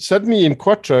suddenly in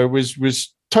Quatro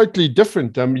was totally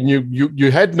different. I mean,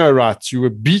 you had no rights. You were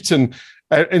beaten,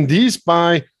 and these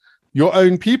by your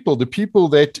own people, the people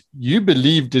that you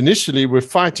believed initially were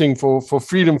fighting for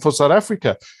freedom for South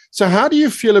Africa. So how do you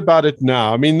feel about it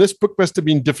now? I mean, this book must have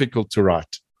been difficult to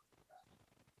write.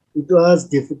 It was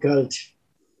difficult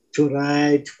to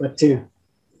write, but a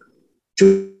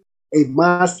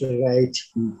must write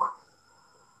book.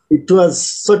 It was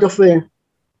sort of a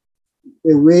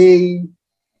way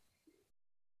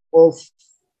of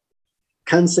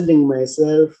counseling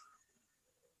myself,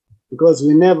 because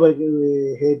we never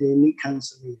had any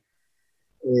counseling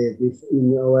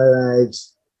in our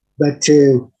lives. But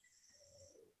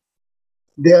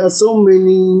there are so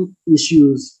many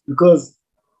issues, because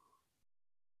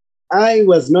I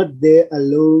was not there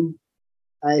alone.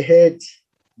 I had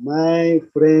my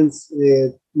friends,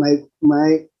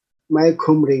 my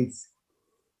comrades,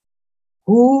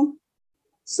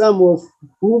 some of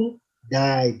whom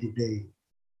died there,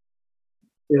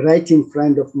 right in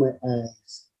front of my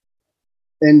eyes.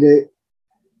 And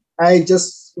I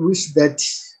just wish that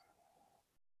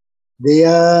they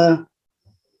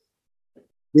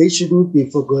shouldn't be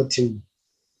forgotten.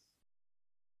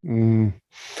 Now,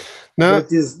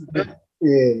 that is,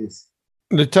 yes.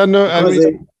 Lutando, I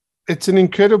mean, it's an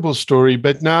incredible story,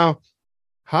 but now,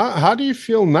 how do you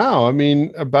feel now? I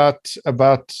mean, about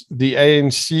the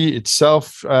ANC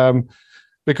itself,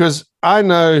 because I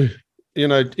know, you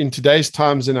know, in today's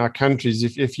times in our countries,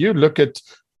 if you look at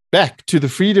back to the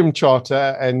Freedom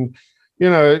Charter and, you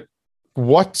know,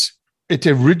 what it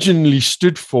originally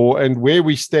stood for and where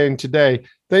we stand today,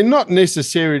 they're not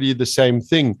necessarily the same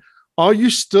thing. Are you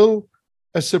still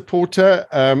a supporter,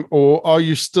 or are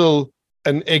you still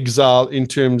an exile in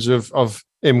terms of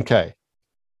MK?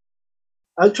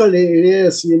 Actually,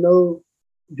 yes, you know,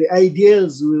 the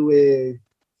ideals we were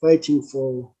fighting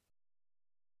for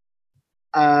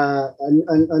are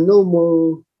no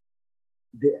more.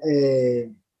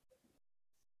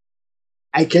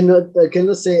 I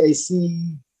cannot say I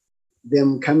see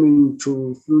them coming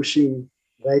to fruition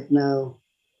right now,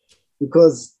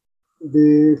 because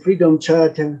the Freedom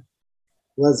Charter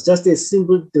was just a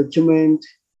simple document.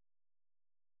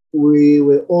 We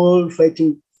were all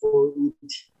fighting for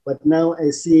it, but now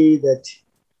I see that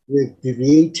we've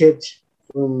deviated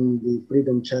from the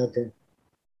Freedom Charter.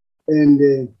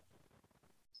 And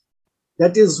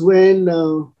that is when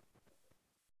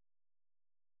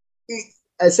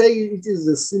I say it is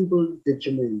a simple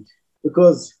document,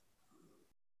 because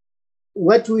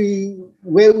where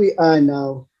we are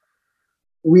now,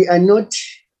 we are not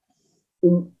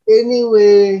in any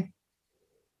way,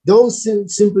 though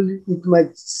simply it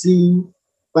might seem,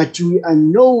 but we are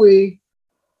no way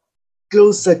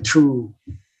closer to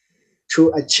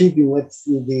achieving what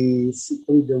the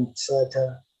Freedom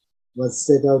Charter was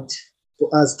set out for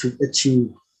us to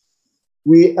achieve.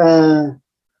 We are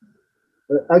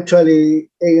actually,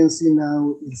 ANC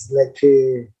now is like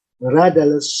a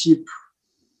rudderless ship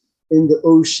in the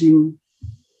ocean,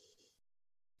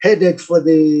 headed for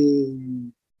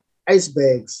the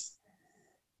icebergs.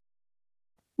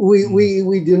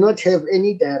 We do not have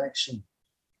any direction,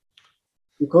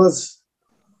 because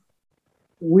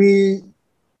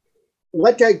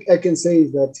what I can say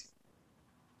is that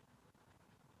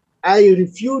I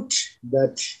refute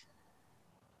that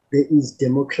there is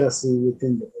democracy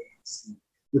within the ANC,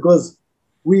 because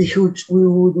we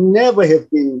would never have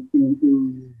been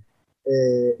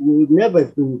we would never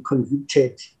have been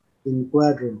convicted in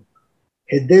Quadro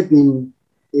had there been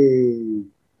a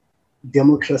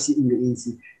democracy in the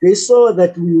ANC. They saw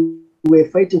that we were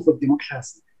fighting for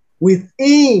democracy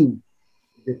within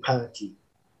the party,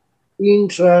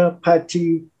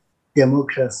 intra-party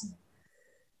democracy,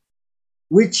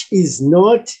 which is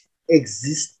not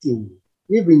existing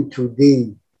even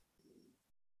today.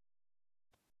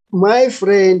 My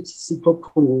friend Sipho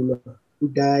Phungula, who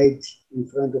died in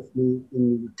front of me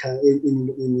in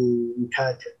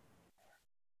Tata,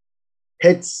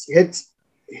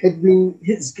 had been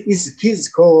his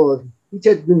call. It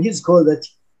had been his call that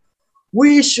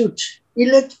we should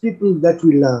elect people that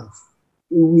we love.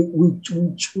 We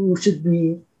should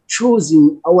be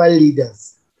choosing our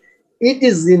leaders. It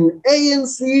is in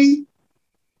ANC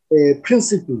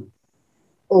principle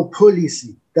or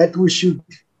policy that we should,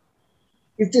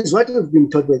 it is what we've been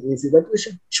taught by the ANC, that we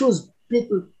should choose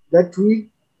people that we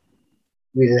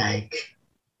like.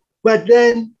 But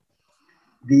then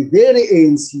the very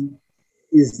ANC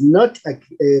is not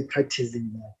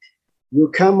practicing that. You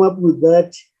come up with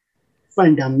that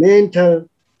fundamental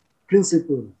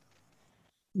principle,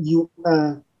 you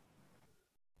are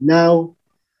now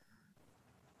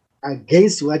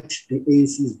against what the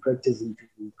ANC is practicing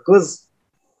today. Because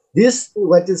this,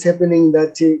 what is happening,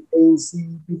 that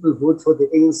ANC, people vote for the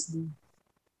ANC,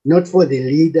 not for the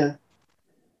leader,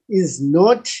 is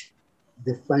not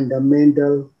the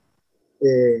fundamental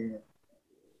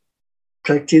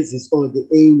practices or the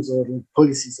aims or the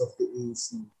policies of the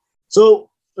ANC. So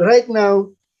right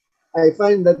now, I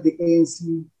find that the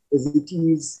ANC, as it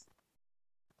is,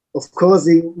 of course,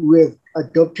 we have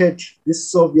adopted this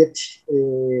Soviet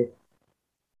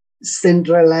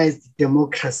centralized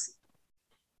democracy,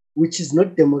 which is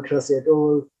not democracy at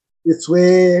all. It's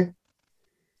where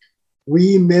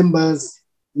we members,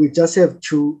 we just have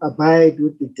to abide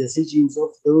with the decisions of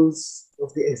those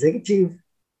of the executive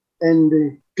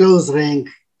and close rank.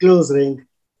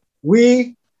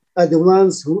 We are the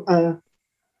ones who are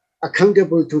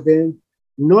accountable to them,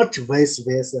 not vice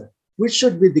versa, which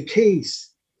should be the case.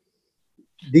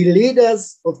 The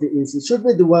leaders of the ANC should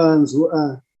be the ones who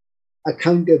are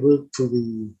accountable to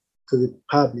the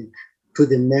public, to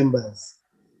the members.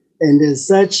 And as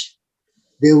such,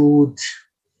 they would,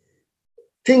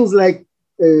 things like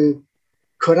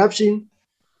corruption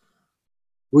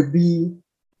would be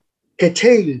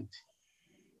curtailed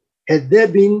had there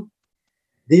been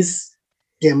this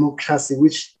democracy,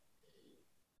 which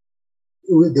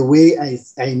the way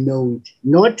I know it,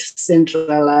 not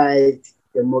centralized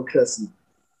democracy.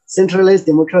 Centralized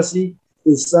democracy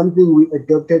is something we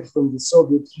adopted from the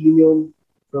Soviet Union,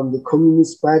 from the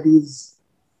communist parties.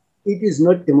 It is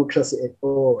not democracy at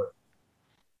all.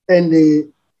 And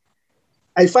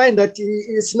I find that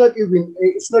it's not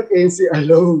ANC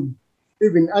alone,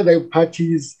 even other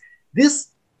parties. This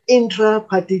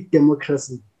intra-party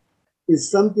democracy is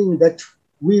something that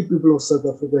we people of South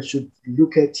Africa should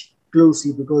look at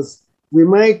closely, because we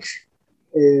might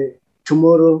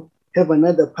tomorrow have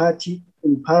another party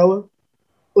in power,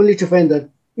 only to find that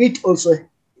it also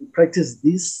practices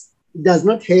this. It does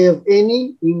not have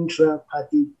any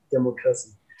intra-party democracy.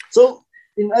 So,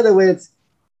 in other words,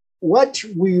 what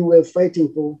we were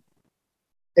fighting for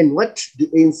and what the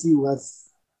ANC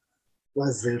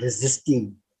was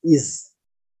resisting is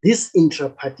this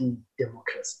intra-party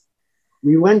democracy.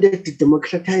 We wanted to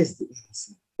democratize the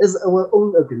ANC as our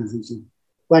own organization,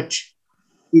 but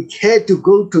it had to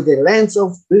go to the lengths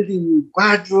of building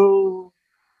Quadro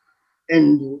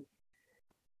and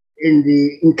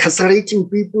incarcerating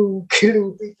people,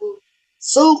 killing people,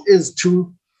 so as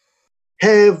to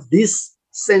have this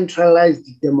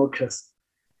centralized democracy.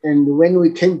 And when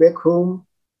we came back home,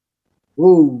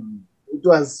 oh, it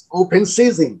was open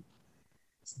season.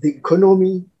 The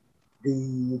economy,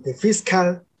 the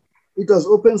fiscal, it was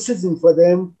open season for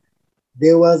them.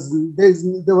 There was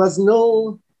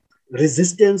no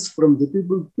resistance from the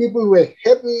people. People were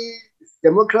happy,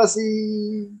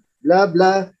 democracy, blah,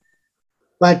 blah.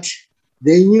 But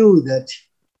they knew that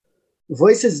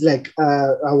voices like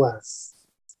ours,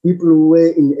 people who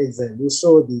were in exile, who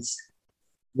saw this,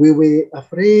 we were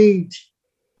afraid.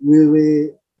 We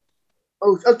were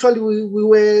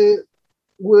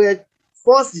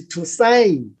forced to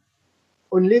sign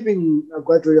on leaving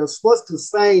Kwadwo. I was forced to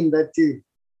sign that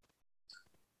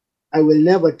I will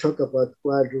never talk about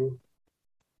Kwadwo,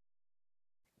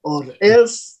 or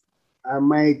else I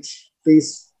might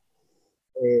face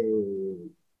a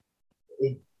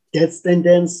death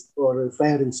sentence or a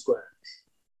firing squad.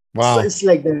 Wow. So it's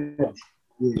like that.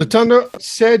 Yeah. Luthando,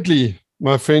 sadly,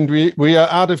 my friend, we are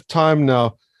out of time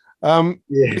now.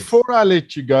 Yes. Before I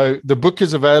let you go, the book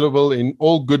is available in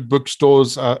all good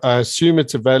bookstores. I assume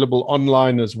it's available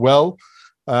online as well.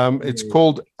 It's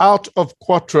called Out of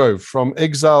Quattro, From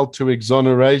Exile to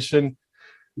Exoneration.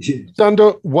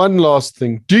 Luthando, one last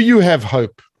thing. Do you have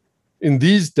hope in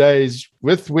these days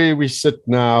with where we sit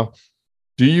now?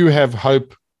 Do you have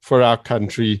hope for our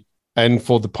country and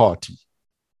for the party?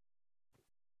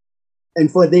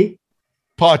 And for the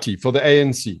party, for the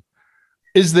ANC?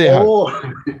 Is there hope?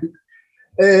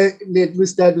 Let me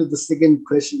start with the second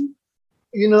question.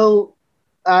 You know,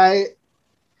 there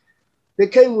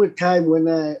came a time when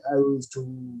I was to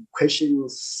question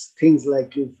things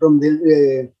like from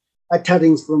the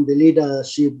utterings from the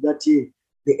leadership that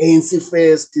the ANC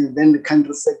first, then the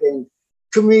country second.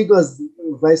 To me, it was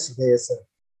vice versa.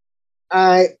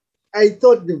 I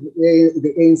thought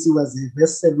the ANC was the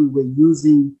vessel we were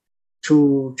using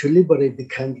to liberate the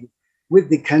country, with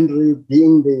the country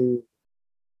being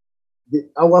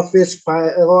our first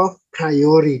our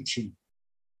priority.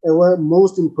 Our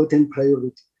most important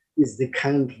priority is the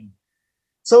country.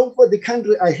 So for the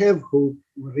country, I have hope.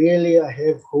 Really, I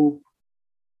have hope.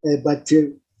 But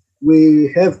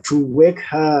we have to work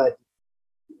hard.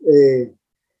 We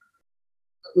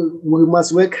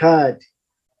must work hard.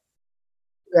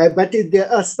 But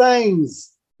there are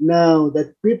signs now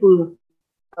that people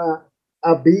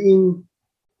are being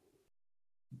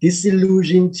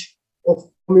disillusioned of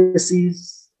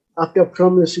promises after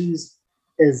promises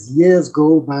as years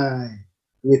go by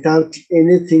without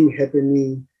anything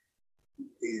happening.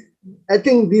 I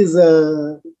think these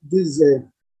are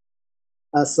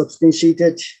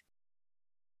substantiated.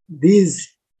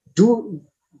 These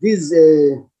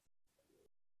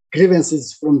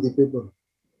grievances from the people,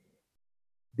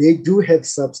 they do have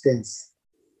substance,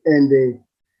 and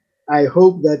I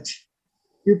hope that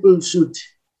people should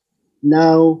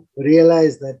now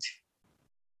realize that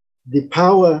the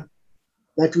power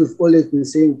that we've always been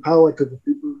saying, power to the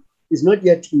people, is not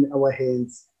yet in our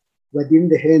hands, but in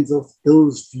the hands of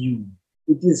those few.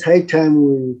 It is high time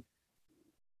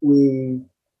we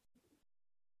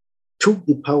took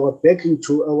the power back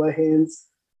into our hands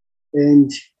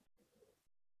and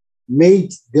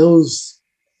made those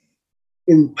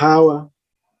in power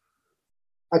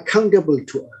accountable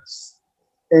to us.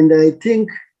 And I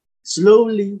think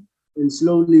slowly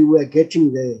we're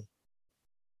getting there.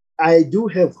 I do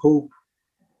have hope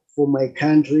for my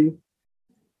country.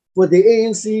 For the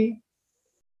ANC,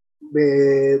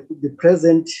 the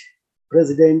present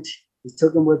president is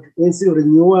talking about ANC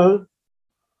renewal.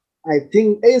 I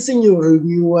think ANC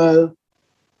renewal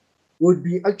would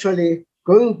be actually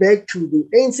going back to the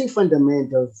ANC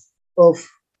fundamentals of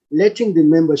letting the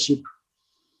membership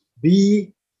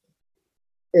be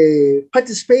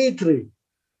participatory,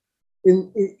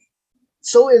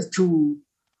 so as to,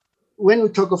 when we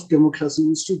talk of democracy,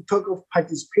 we should talk of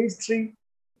participatory,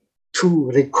 to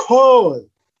recall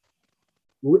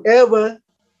whoever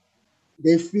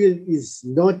they feel is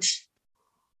not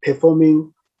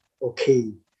performing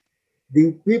okay.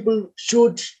 The people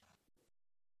should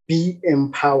be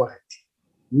empowered.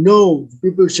 No,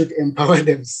 people should empower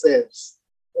themselves.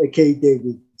 Okay,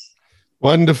 David.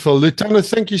 Wonderful. Luthando,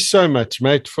 thank you so much,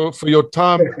 mate, for your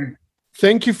time.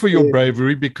 Thank you for your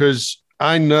bravery, because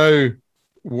I know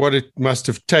what it must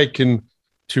have taken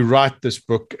to write this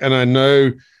book, and I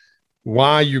know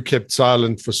why you kept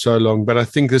silent for so long. But I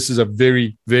think this is a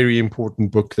very, very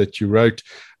important book that you wrote,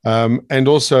 and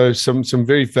also some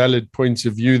very valid points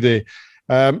of view there.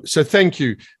 So thank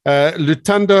you.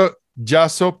 Luthando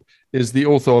Jessop is the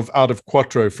author of Out of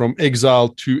Quattro, From Exile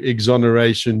to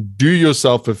Exoneration. Do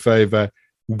yourself a favor,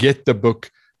 get the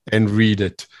book and read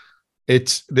it.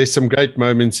 there's some great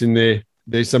moments in there.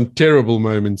 There's some terrible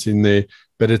moments in there,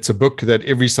 but it's a book that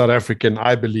every South African,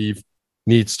 I believe,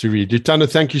 needs to read. Lutando,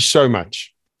 thank you so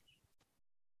much.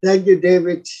 Thank you,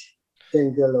 David.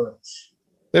 Thank you, Lord.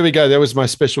 There we go. That was my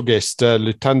special guest,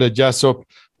 Lutando Jasop,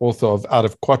 author of Out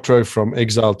of Quattro, From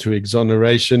Exile to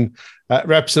Exoneration.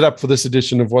 Wraps it up for this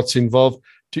edition of What's Involved.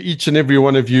 To each and every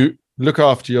one of you, look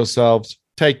after yourselves,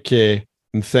 take care,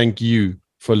 and thank you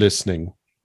for listening.